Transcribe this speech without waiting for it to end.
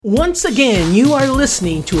Once again, you are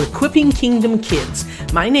listening to Equipping Kingdom Kids.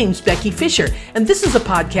 My name's Becky Fisher, and this is a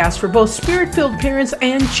podcast for both Spirit-filled parents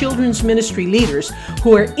and children's ministry leaders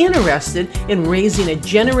who are interested in raising a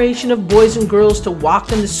generation of boys and girls to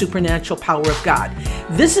walk in the supernatural power of God.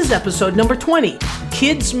 This is episode number 20,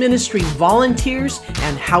 Kids Ministry Volunteers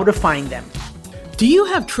and How to Find Them. Do you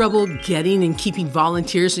have trouble getting and keeping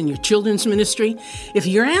volunteers in your children's ministry? If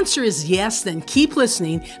your answer is yes, then keep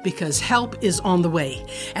listening because help is on the way.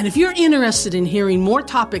 And if you're interested in hearing more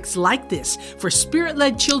topics like this for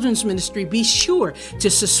Spirit-led children's ministry, be sure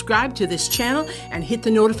to subscribe to this channel and hit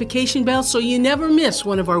the notification bell so you never miss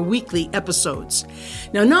one of our weekly episodes.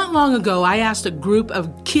 Now, not long ago, I asked a group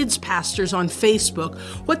of kids pastors on Facebook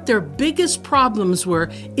what their biggest problems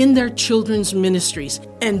were in their children's ministries.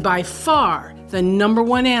 And by far, the number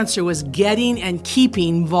one answer was getting and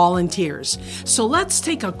keeping volunteers. So let's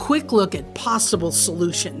take a quick look at possible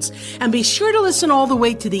solutions. And be sure to listen all the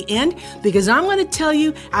way to the end because I'm going to tell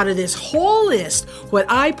you out of this whole list what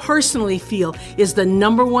I personally feel is the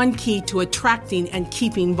number one key to attracting and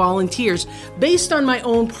keeping volunteers based on my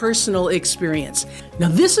own personal experience. Now,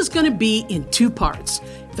 this is going to be in two parts.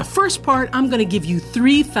 The first part, I'm going to give you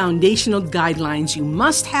 3 foundational guidelines you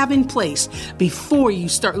must have in place before you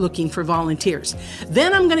start looking for volunteers.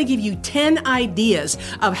 Then I'm going to give you 10 ideas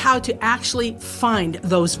of how to actually find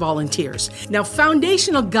those volunteers. Now,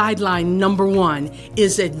 foundational guideline number 1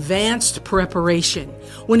 is advanced preparation.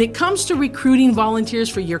 When it comes to recruiting volunteers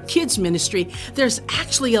for your kids' ministry, there's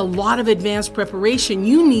actually a lot of advanced preparation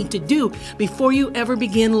you need to do before you ever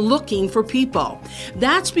begin looking for people.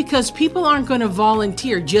 That's because people aren't going to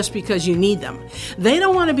volunteer just because you need them. They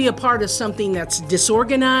don't want to be a part of something that's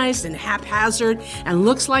disorganized and haphazard and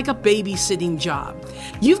looks like a babysitting job.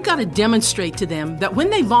 You've got to demonstrate to them that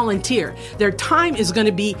when they volunteer, their time is going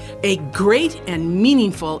to be a great and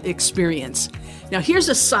meaningful experience. Now, here's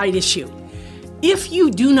a side issue. If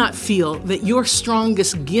you do not feel that your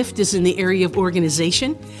strongest gift is in the area of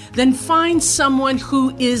organization, then find someone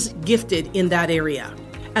who is gifted in that area.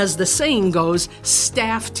 As the saying goes,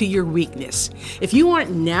 staff to your weakness. If you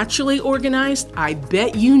aren't naturally organized, I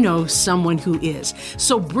bet you know someone who is.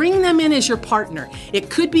 So bring them in as your partner. It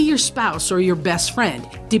could be your spouse or your best friend.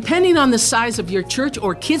 Depending on the size of your church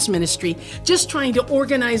or kids ministry, just trying to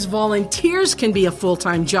organize volunteers can be a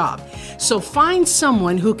full-time job. So find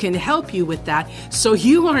someone who can help you with that so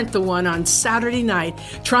you aren't the one on Saturday night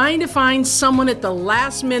trying to find someone at the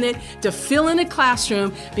last minute to fill in a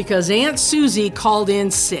classroom because Aunt Susie called in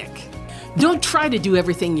sick. Don't try to do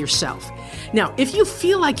everything yourself. Now, if you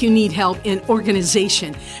feel like you need help in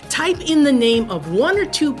organization, type in the name of 1 or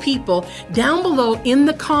 2 people down below in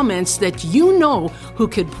the comments that you know who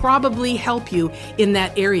could probably help you in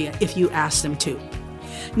that area if you ask them to.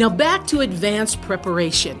 Now, back to advanced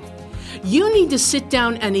preparation. You need to sit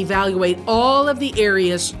down and evaluate all of the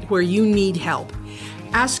areas where you need help.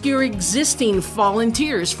 Ask your existing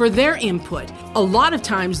volunteers for their input. A lot of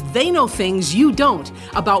times they know things you don't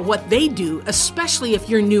about what they do, especially if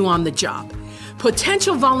you're new on the job.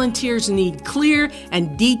 Potential volunteers need clear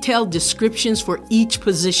and detailed descriptions for each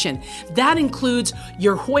position. That includes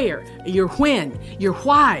your where, your when, your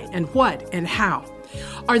why, and what, and how.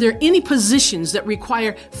 Are there any positions that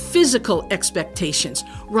require physical expectations?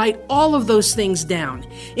 Write all of those things down.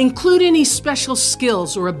 Include any special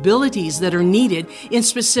skills or abilities that are needed in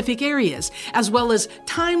specific areas, as well as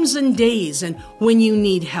times and days and when you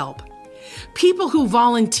need help. People who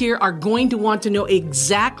volunteer are going to want to know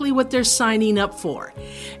exactly what they're signing up for.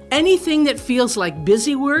 Anything that feels like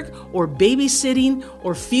busy work or babysitting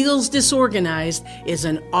or feels disorganized is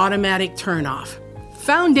an automatic turnoff.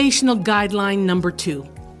 Foundational guideline number 2.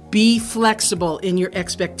 Be flexible in your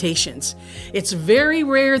expectations. It's very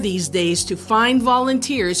rare these days to find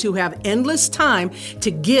volunteers who have endless time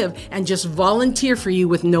to give and just volunteer for you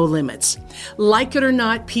with no limits. Like it or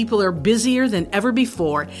not, people are busier than ever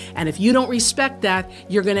before, and if you don't respect that,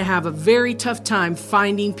 you're going to have a very tough time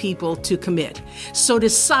finding people to commit. So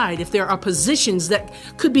decide if there are positions that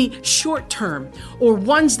could be short-term or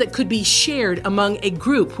ones that could be shared among a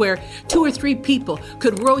group where 2 or 3 people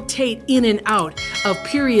could rotate in and out of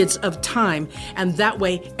periods of time, and that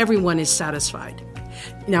way everyone is satisfied.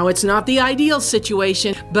 Now, it's not the ideal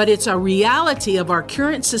situation, but it's a reality of our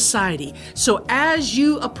current society. So as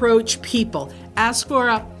you approach people, ask for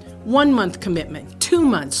a 1-month commitment, 2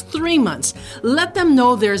 months, 3 months. Let them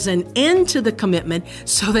know there's an end to the commitment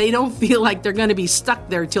so they don't feel like they're going to be stuck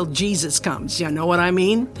there till Jesus comes. You know what I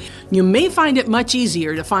mean? You may find it much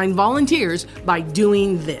easier to find volunteers by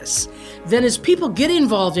doing this. Then as people get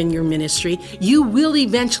involved in your ministry, you will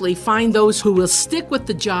eventually find those who will stick with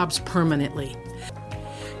the jobs permanently.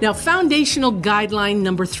 Now, foundational guideline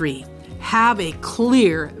number 3, have a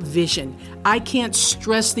clear vision. I can't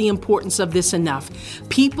stress the importance of this enough.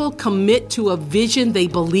 People commit to a vision they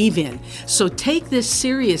believe in. So take this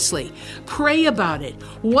seriously. Pray about it.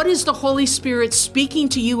 What is the Holy Spirit speaking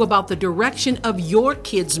to you about the direction of your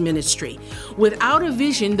kids' ministry? Without a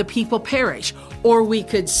vision, the people perish. Or we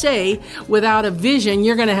could say, without a vision,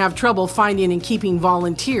 you're going to have trouble finding and keeping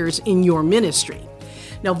volunteers in your ministry.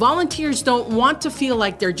 Now, volunteers don't want to feel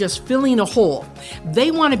like they're just filling a hole.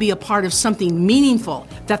 They want to be a part of something meaningful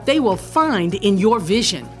that they will find in your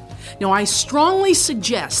vision. Now, I strongly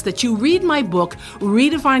suggest that you read my book,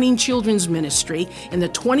 Redefining Children's Ministry in the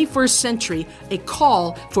 21st Century, A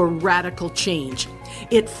Call for Radical Change.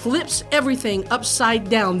 It flips everything upside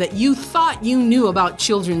down that you thought you knew about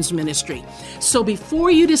children's ministry. So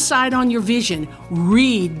before you decide on your vision,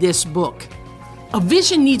 read this book. A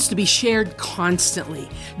vision needs to be shared constantly.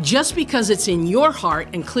 Just because it's in your heart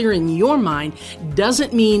and clear in your mind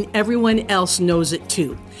doesn't mean everyone else knows it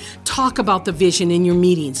too. Talk about the vision in your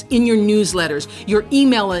meetings, in your newsletters, your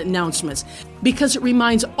email announcements, because it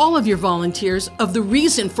reminds all of your volunteers of the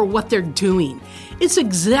reason for what they're doing. It's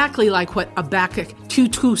exactly like what Habakkuk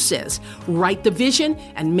 2:2 says, write the vision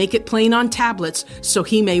and make it plain on tablets so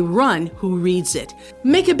he may run who reads it.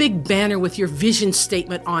 Make a big banner with your vision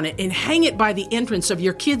statement on it and hang it by the entrance of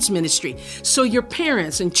your kids' ministry so your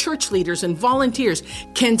parents and church leaders and volunteers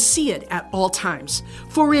can see it at all times.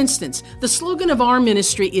 For instance, the slogan of our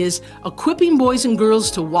ministry is equipping boys and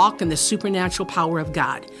girls to walk in the supernatural power of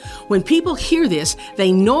God. When people hear this,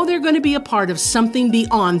 they know they're going to be a part of something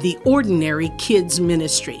beyond the ordinary kids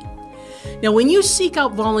ministry. Now, when you seek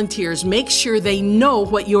out volunteers, make sure they know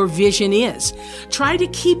what your vision is. Try to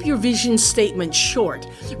keep your vision statement short.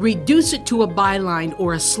 Reduce it to a byline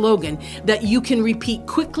or a slogan that you can repeat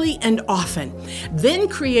quickly and often. Then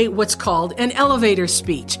create what's called an elevator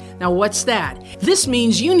speech. Now, what's that? This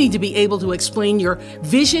means you need to be able to explain your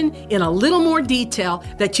vision in a little more detail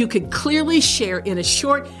that you could clearly share in a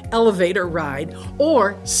short elevator ride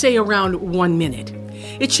or say around 1 minute.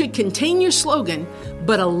 It should contain your slogan,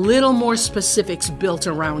 but a little more specifics built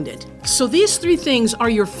around it. So these 3 things are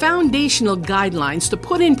your foundational guidelines to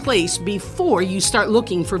put in place before you start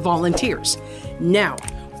looking for volunteers. Now,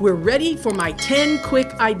 we're ready for my 10 quick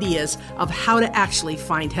ideas of how to actually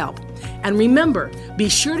find help. And remember, be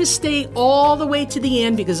sure to stay all the way to the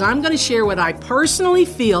end because I'm going to share what I personally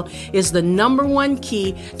feel is the number 1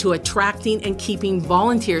 key to attracting and keeping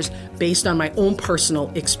volunteers based on my own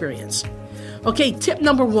personal experience. Okay, tip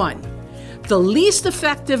number 1. The least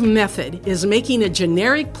effective method is making a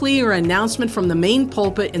generic plea or announcement from the main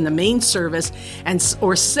pulpit in the main service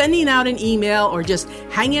or sending out an email or just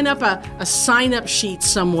hanging up a sign-up sheet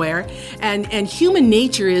somewhere. And human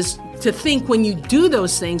nature is to think when you do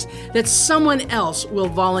those things that someone else will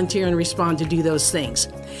volunteer and respond to do those things.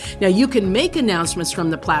 Now, you can make announcements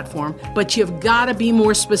from the platform, but you've got to be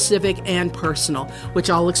more specific and personal,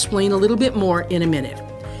 which I'll explain a little bit more in a minute.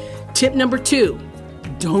 Tip number 2,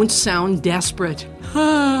 don't sound desperate.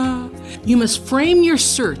 You must frame your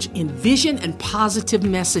search in vision and positive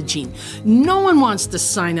messaging. No one wants to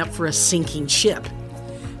sign up for a sinking ship.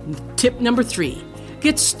 Tip number 3,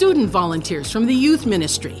 get student volunteers from the youth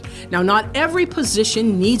ministry. Now, not every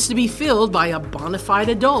position needs to be filled by a bona fide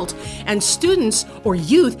adult, and students or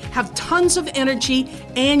youth have tons of energy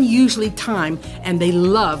and usually time, and they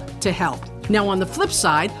love to help. Now, on the flip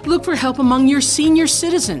side, look for help among your senior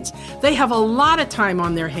citizens. They have a lot of time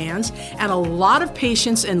on their hands and a lot of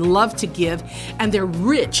patience and love to give, and they're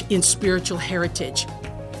rich in spiritual heritage.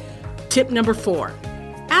 Tip number 4,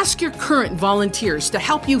 ask your current volunteers to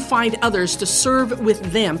help you find others to serve with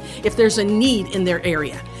them if there's a need in their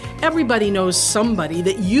area. Everybody knows somebody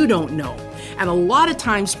that you don't know. And a lot of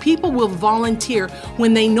times people will volunteer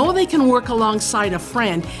when they know they can work alongside a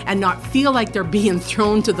friend and not feel like they're being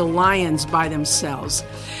thrown to the lions by themselves.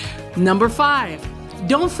 Number 5,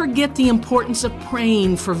 don't forget the importance of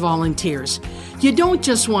praying for volunteers. You don't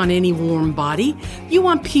just want any warm body. You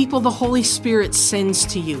want people the Holy Spirit sends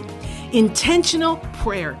to you. Intentional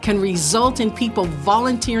prayer can result in people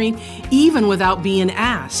volunteering even without being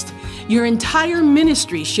asked. Your entire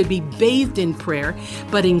ministry should be bathed in prayer,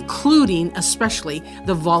 but including especially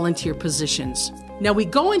the volunteer positions. Now, we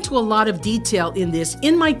go into a lot of detail in this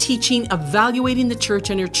in my teaching, Evaluating the Church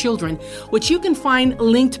and Your Children, which you can find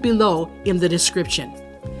linked below in the description.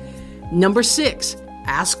 Number 6,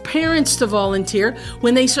 ask parents to volunteer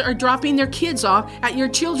when they are dropping their kids off at your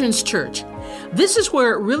children's church. This is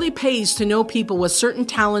where it really pays to know people with certain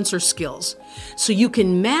talents or skills, so you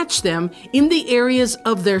can match them in the areas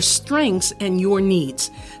of their strengths and your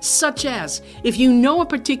needs. Such as, if you know a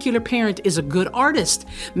particular parent is a good artist,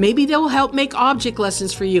 maybe they'll help make object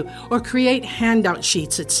lessons for you or create handout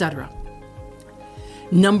sheets, etc.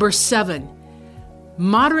 Number 7,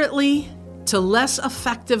 moderately to less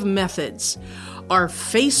effective methods are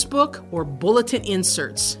Facebook or bulletin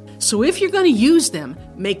inserts. So if you're going to use them,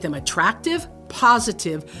 make them attractive,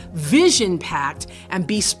 positive, vision-packed, and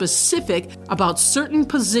be specific about certain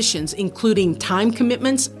positions, including time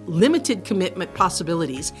commitments, limited commitment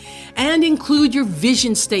possibilities, and include your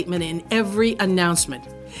vision statement in every announcement.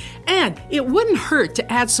 And it wouldn't hurt to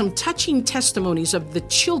add some touching testimonies of the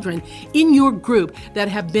children in your group that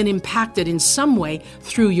have been impacted in some way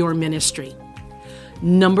through your ministry.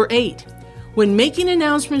 Number 8, when making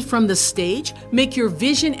announcements from the stage, make your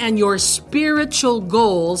vision and your spiritual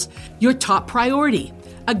goals your top priority.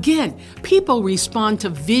 Again, people respond to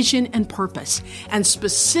vision and purpose and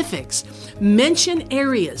specifics. Mention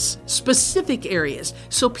areas, specific areas,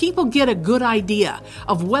 so people get a good idea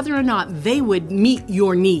of whether or not they would meet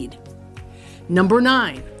your need. Number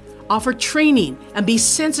 9, offer training and be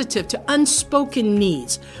sensitive to unspoken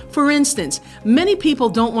needs. For instance, many people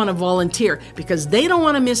don't want to volunteer because they don't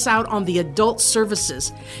want to miss out on the adult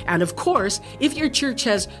services. And of course, if your church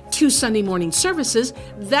has 2 Sunday morning services,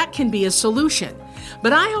 that can be a solution.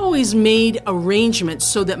 But I always made arrangements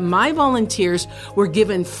so that my volunteers were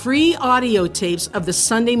given free audio tapes of the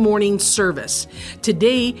Sunday morning service.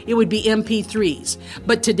 Today, it would be MP3s.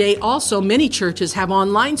 But today also, many churches have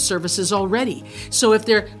online services already. So if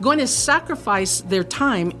they're going to sacrifice their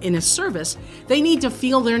time in a service, they need to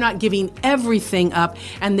feel they're not giving everything up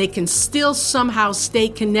and they can still somehow stay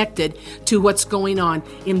connected to what's going on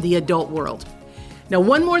in the adult world. Now,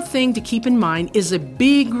 one more thing to keep in mind is a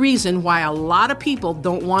big reason why a lot of people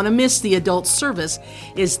don't want to miss the adult service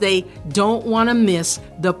is they don't want to miss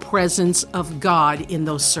the presence of God in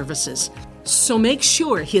those services. So make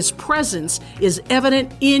sure His presence is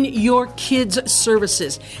evident in your kids'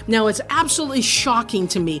 services. Now, it's absolutely shocking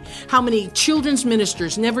to me how many children's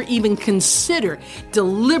ministers never even consider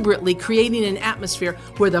deliberately creating an atmosphere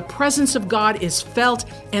where the presence of God is felt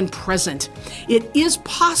and present. It is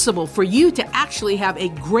possible for you to actually have a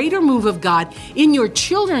greater move of God in your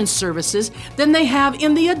children's services than they have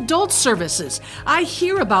in the adult services. I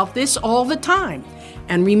hear about this all the time.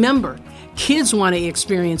 And remember, kids want to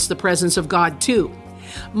experience the presence of God too.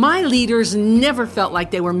 My leaders never felt like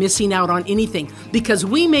they were missing out on anything because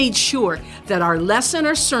we made sure that our lesson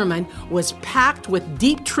or sermon was packed with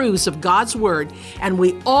deep truths of God's Word, and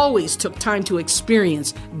we always took time to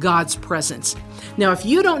experience God's presence. Now, if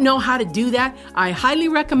you don't know how to do that, I highly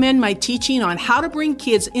recommend my teaching on how to bring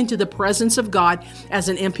kids into the presence of God as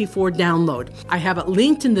an MP4 download. I have it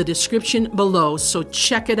linked in the description below, so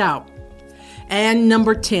check it out. And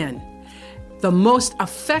number 10. The most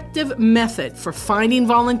effective method for finding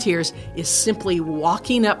volunteers is simply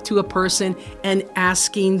walking up to a person and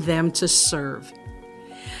asking them to serve.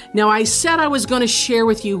 Now, I said I was going to share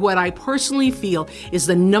with you what I personally feel is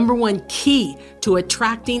the number one key to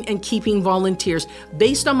attracting and keeping volunteers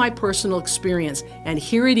based on my personal experience. And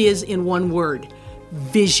here it is in one word: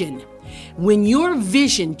 vision. When your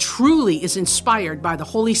vision truly is inspired by the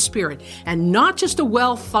Holy Spirit and not just a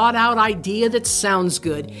well thought out idea that sounds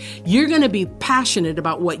good, you're going to be passionate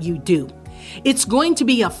about what you do. It's going to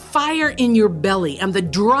be a fire in your belly and the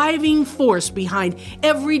driving force behind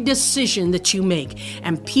every decision that you make.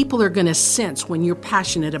 And people are going to sense when you're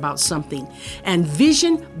passionate about something. And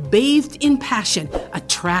vision bathed in passion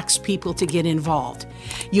attracts people to get involved.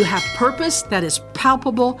 You have purpose that is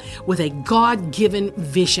palpable with a God-given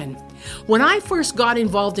vision. When I first got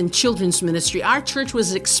involved in children's ministry, our church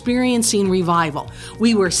was experiencing revival.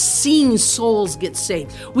 We were seeing souls get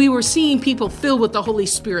saved. We were seeing people filled with the Holy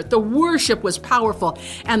Spirit. The worship was powerful,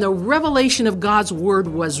 and the revelation of God's Word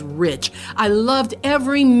was rich. I loved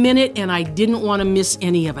every minute, and I didn't want to miss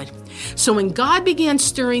any of it. So when God began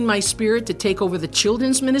stirring my spirit to take over the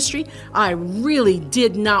children's ministry, I really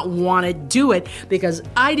did not want to do it because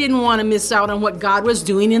I didn't want to miss out on what God was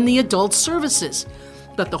doing in the adult services.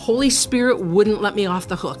 But the Holy Spirit wouldn't let me off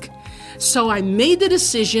the hook. So I made the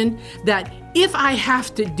decision that if I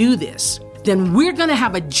have to do this, then we're going to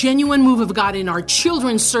have a genuine move of God in our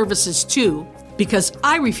children's services too, because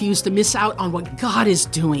I refuse to miss out on what God is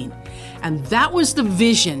doing. And that was the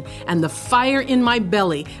vision and the fire in my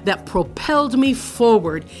belly that propelled me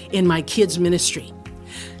forward in my kids' ministry.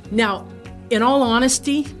 Now, in all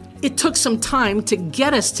honesty, It took some time to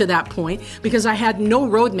get us to that point because I had no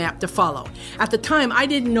roadmap to follow. At the time, I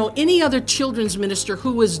didn't know any other children's minister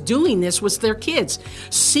who was doing this with their kids,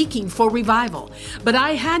 seeking for revival. But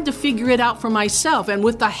I had to figure it out for myself and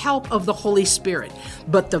with the help of the Holy Spirit.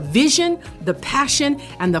 But the vision, the passion,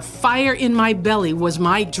 and the fire in my belly was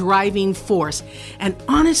my driving force. And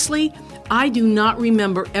honestly, I do not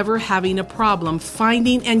remember ever having a problem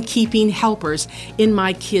finding and keeping helpers in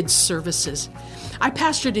my kids' services. I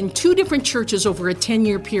pastored in 2 different churches over a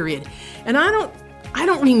 10-year period, and I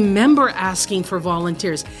don't remember asking for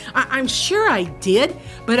volunteers. I'm sure I did,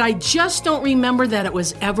 but I just don't remember that it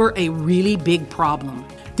was ever a really big problem.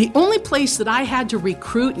 The only place that I had to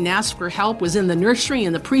recruit and ask for help was in the nursery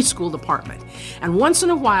and the preschool department. And once in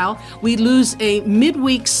a while, we'd lose a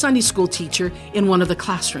midweek Sunday school teacher in one of the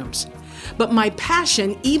classrooms. But my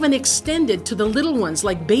passion even extended to the little ones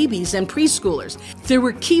like babies and preschoolers. There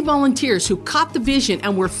were key volunteers who caught the vision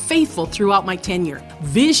and were faithful throughout my tenure.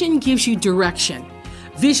 Vision gives you direction.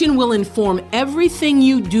 Vision will inform everything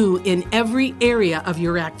you do in every area of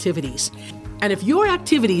your activities. And if your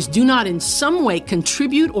activities do not in some way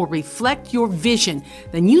contribute or reflect your vision,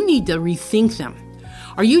 then you need to rethink them.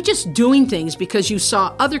 Are you just doing things because you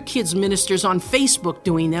saw other kids ministers on Facebook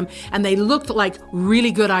doing them and they looked like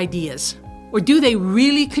really good ideas? Or do they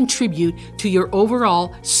really contribute to your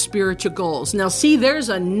overall spiritual goals? Now, see, there's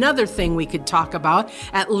another thing we could talk about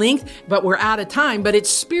at length, but we're out of time, but it's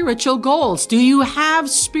spiritual goals. Do you have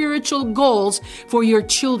spiritual goals for your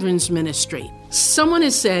children's ministry? Someone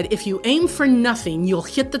has said, if you aim for nothing, you'll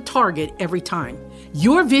hit the target every time.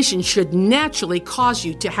 Your vision should naturally cause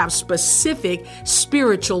you to have specific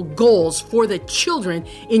spiritual goals for the children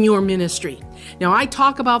in your ministry. Now, I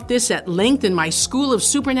talk about this at length in my School of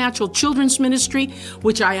Supernatural Children's Ministry,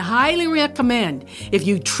 which I highly recommend if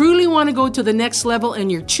you truly want to go to the next level in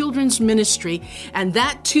your children's ministry, and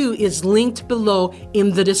that too is linked below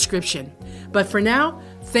in the description. But for now,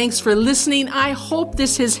 thanks for listening. I hope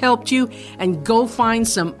this has helped you, and go find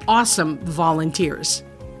some awesome volunteers.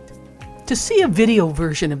 To see a video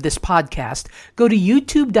version of this podcast, go to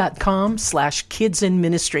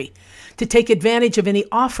youtube.com/kidsinministry. To take advantage of any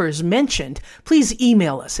offers mentioned, please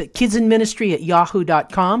email us at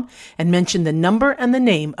kidsinministry@yahoo.com and mention the number and the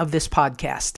name of this podcast.